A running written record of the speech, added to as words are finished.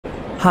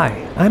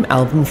Hi, I'm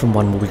Alvin from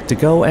 1 Week to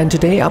Go, and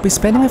today I'll be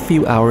spending a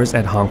few hours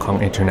at Hong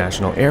Kong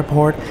International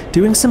Airport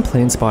doing some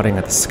plane spotting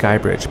at the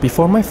Skybridge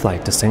before my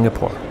flight to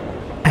Singapore.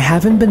 I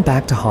haven't been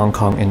back to Hong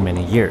Kong in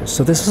many years,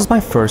 so this was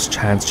my first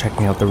chance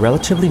checking out the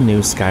relatively new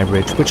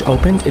Skybridge, which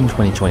opened in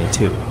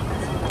 2022.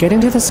 Getting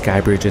to the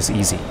Skybridge is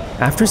easy.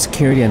 After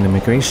security and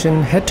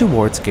immigration, head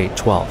towards Gate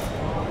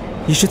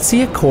 12. You should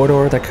see a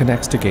corridor that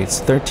connects to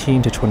gates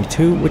 13 to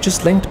 22, which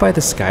is linked by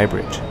the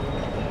Skybridge.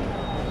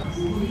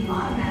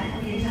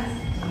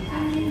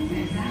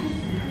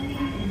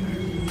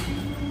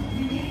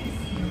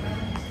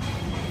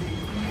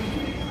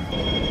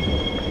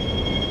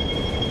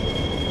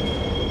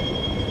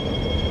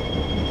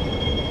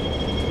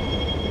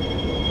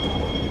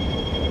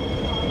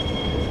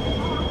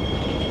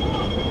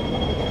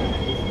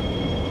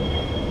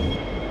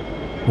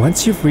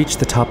 Once you've reached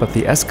the top of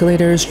the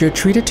escalators, you're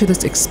treated to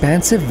this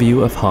expansive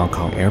view of Hong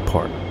Kong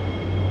Airport.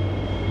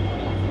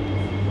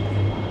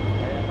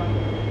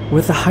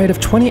 With a height of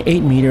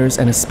 28 meters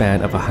and a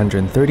span of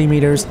 130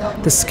 meters,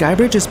 the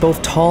Skybridge is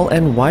both tall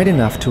and wide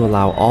enough to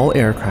allow all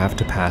aircraft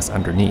to pass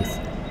underneath,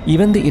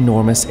 even the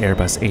enormous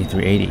Airbus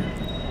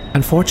A380.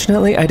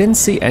 Unfortunately, I didn't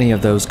see any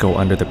of those go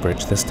under the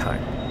bridge this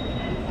time.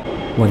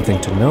 One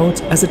thing to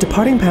note, as a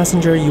departing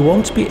passenger, you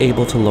won't be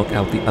able to look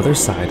out the other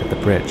side of the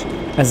bridge,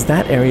 as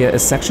that area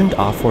is sectioned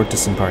off for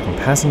disembarking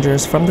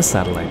passengers from the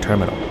satellite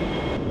terminal.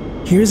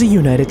 Here's a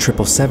United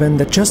 777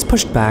 that just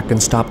pushed back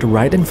and stopped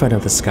right in front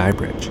of the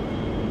Skybridge.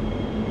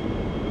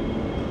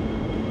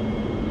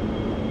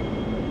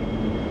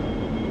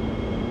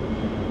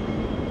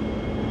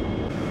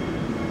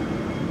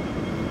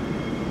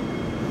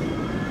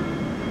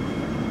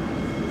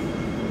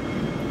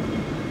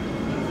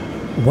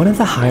 One of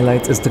the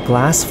highlights is the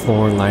glass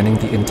floor lining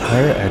the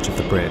entire edge of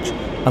the bridge,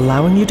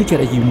 allowing you to get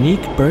a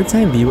unique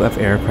bird's-eye view of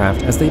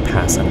aircraft as they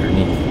pass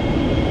underneath.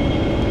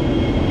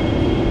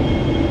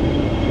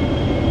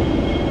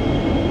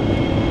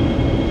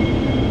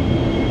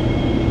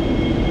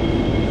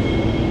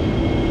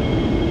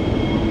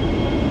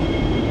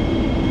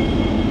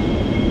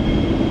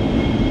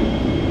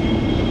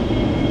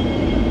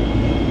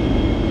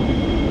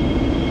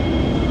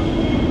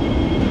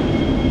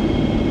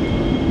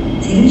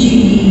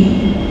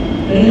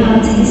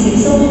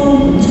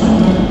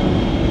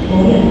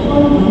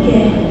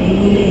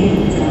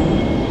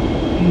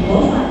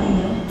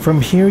 From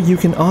here, you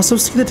can also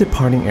see the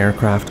departing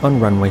aircraft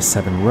on runway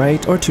 7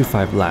 right or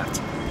 25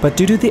 left, but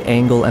due to the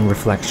angle and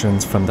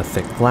reflections from the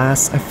thick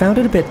glass, I found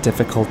it a bit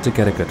difficult to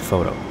get a good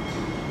photo.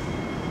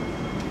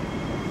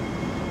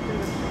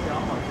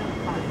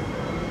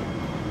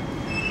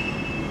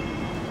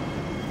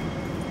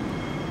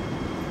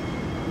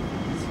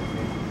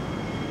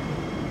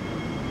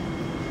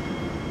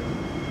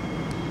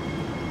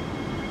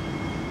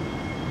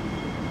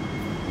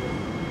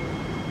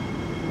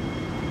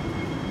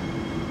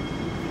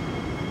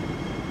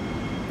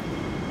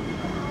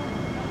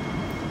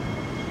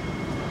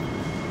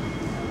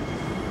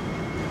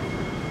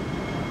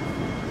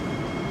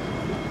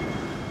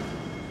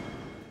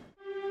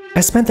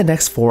 I spent the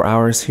next 4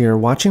 hours here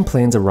watching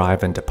planes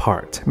arrive and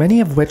depart,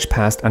 many of which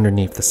passed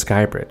underneath the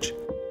Skybridge.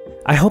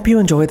 I hope you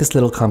enjoyed this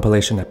little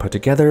compilation I put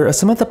together of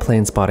some of the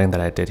plane spotting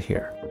that I did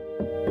here.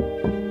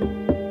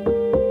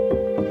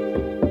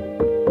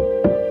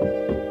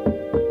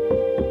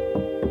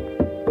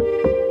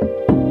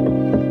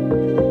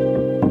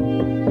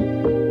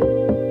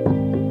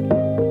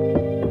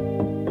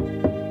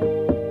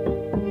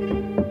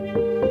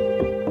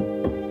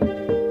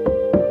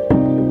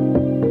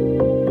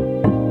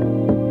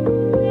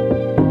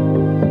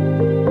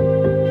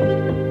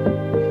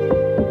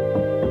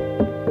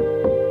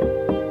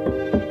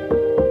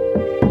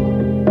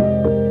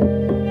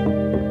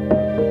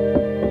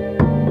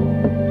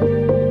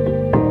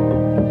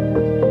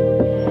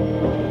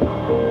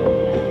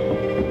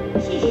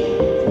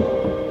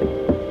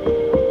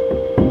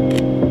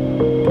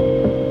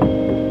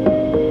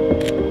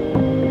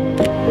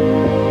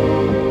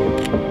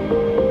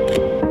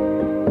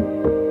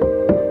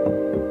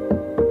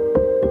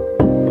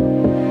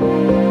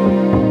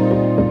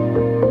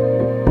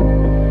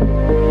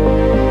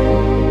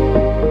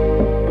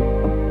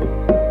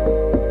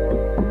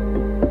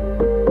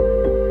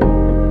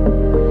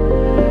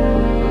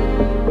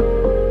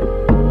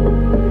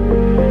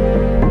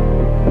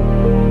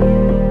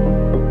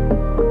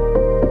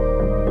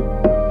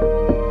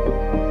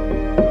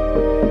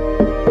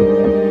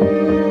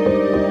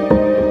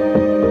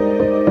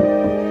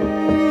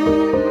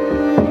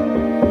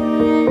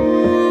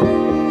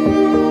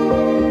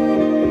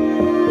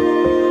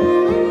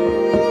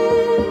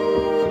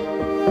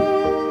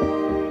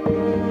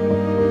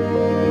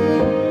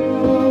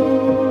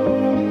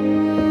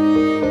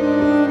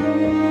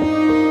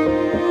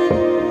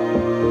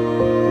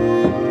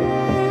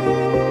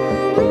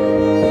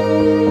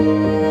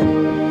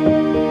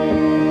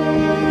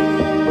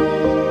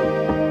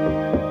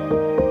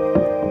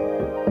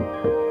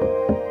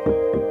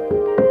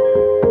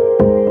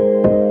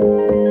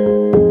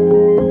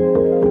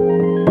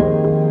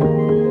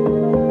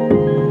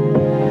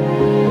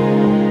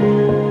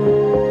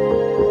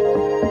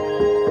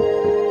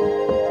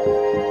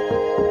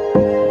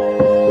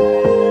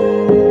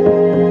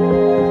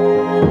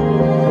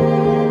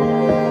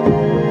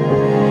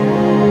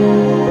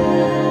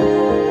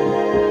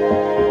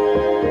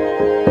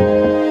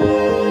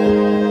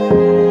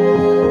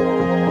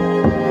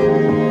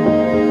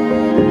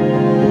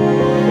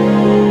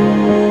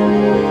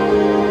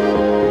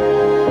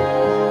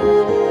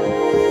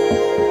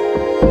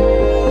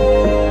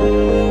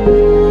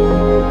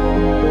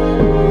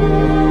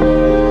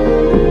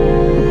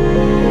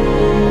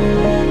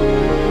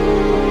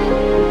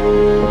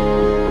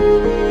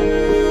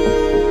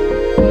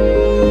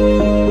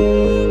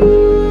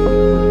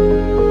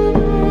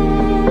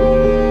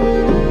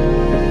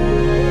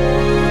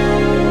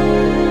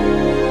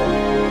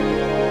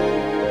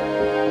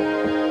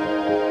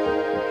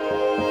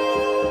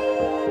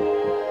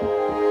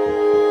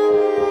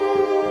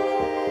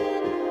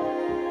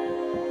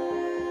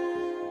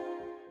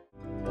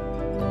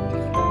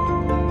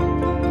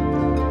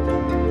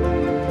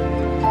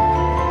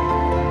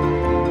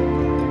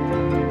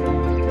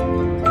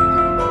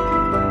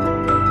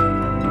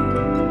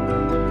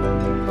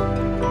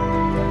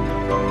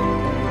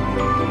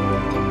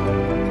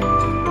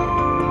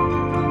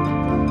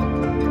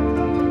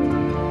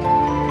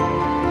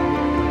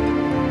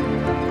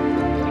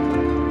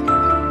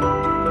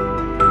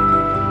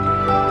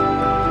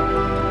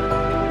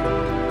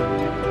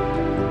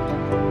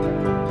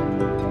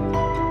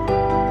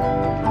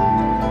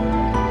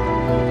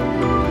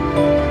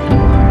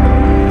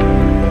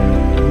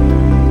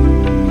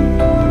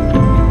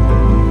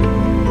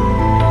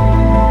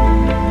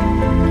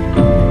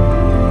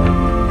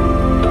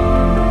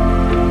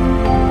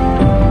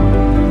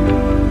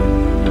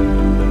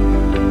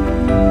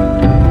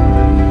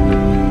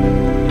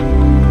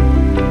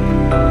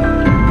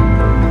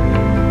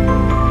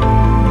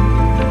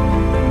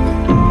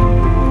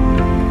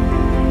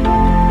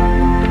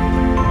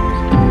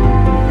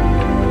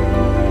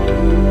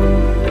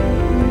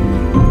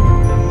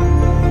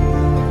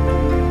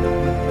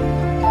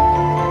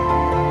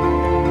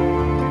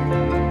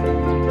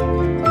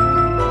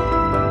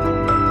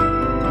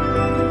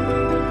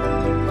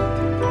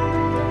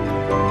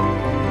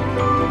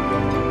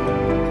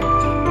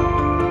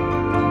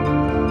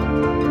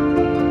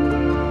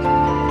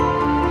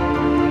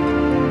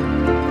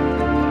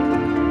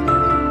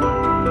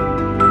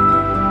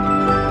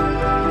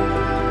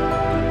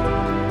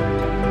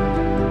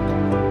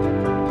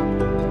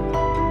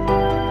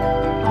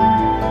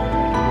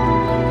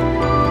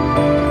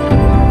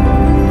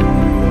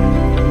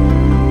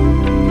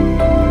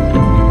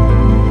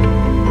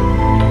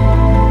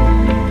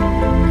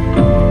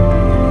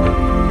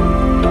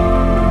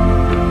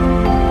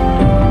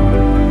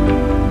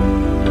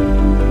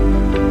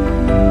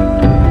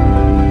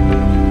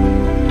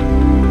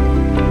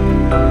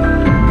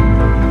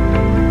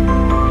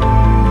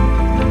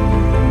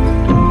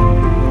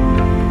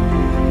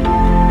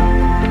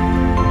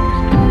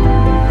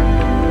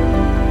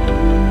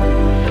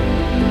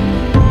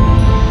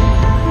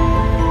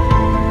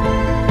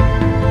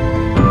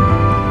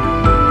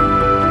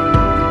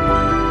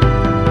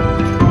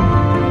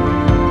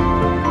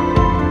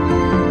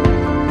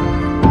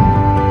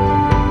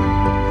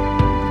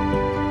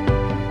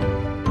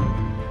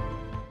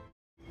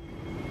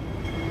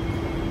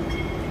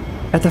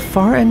 At the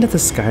far end of the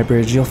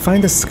skybridge, you'll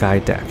find the sky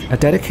deck, a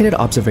dedicated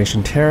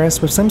observation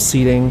terrace with some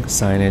seating,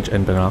 signage,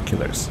 and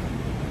binoculars.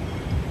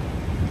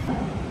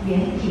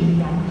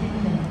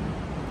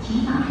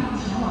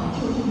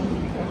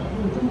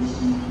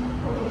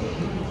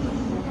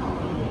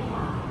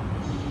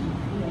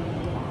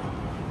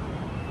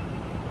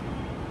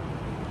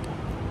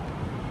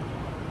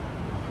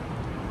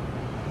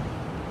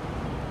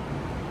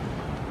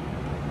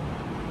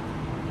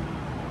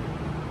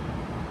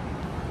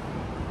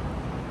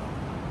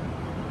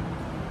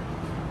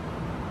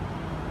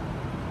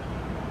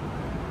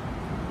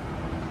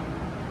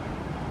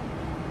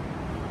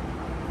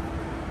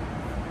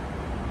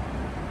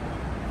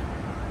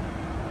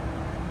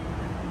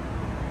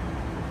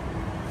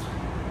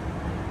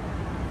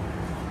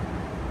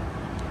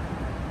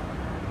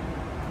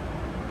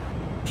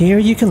 Here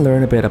you can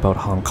learn a bit about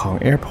Hong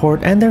Kong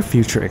Airport and their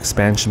future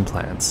expansion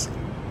plans.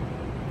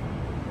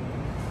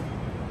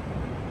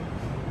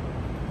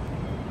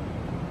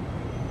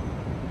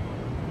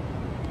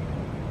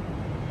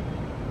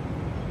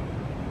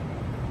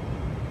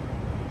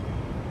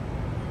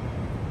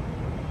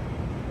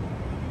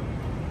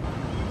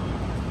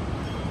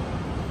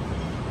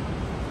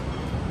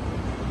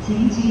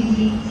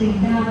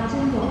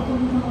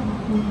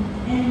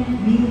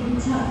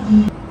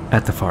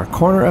 At the far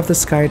corner of the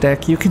sky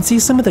deck, you can see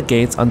some of the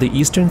gates on the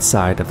eastern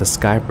side of the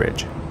sky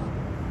bridge.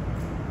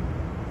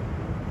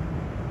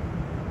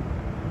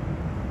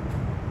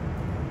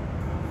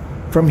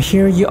 From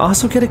here, you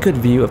also get a good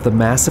view of the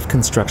massive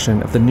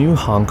construction of the new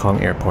Hong Kong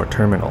Airport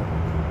terminal.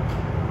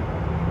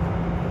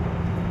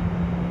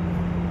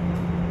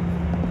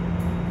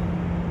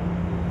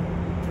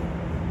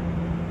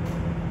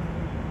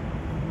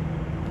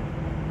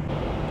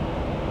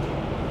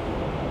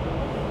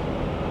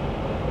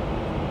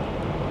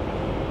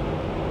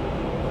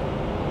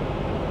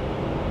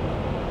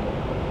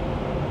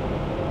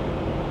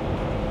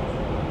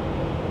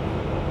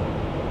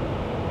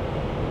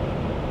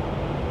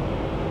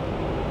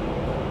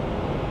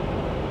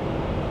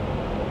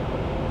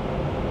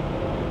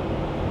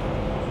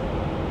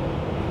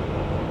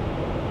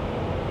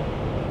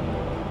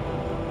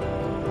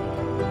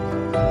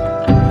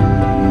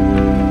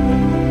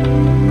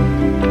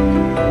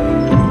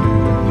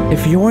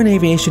 If you're an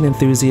aviation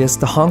enthusiast,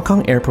 the Hong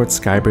Kong Airport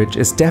Skybridge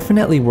is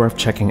definitely worth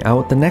checking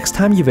out the next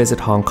time you visit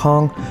Hong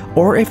Kong,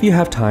 or if you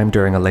have time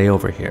during a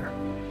layover here.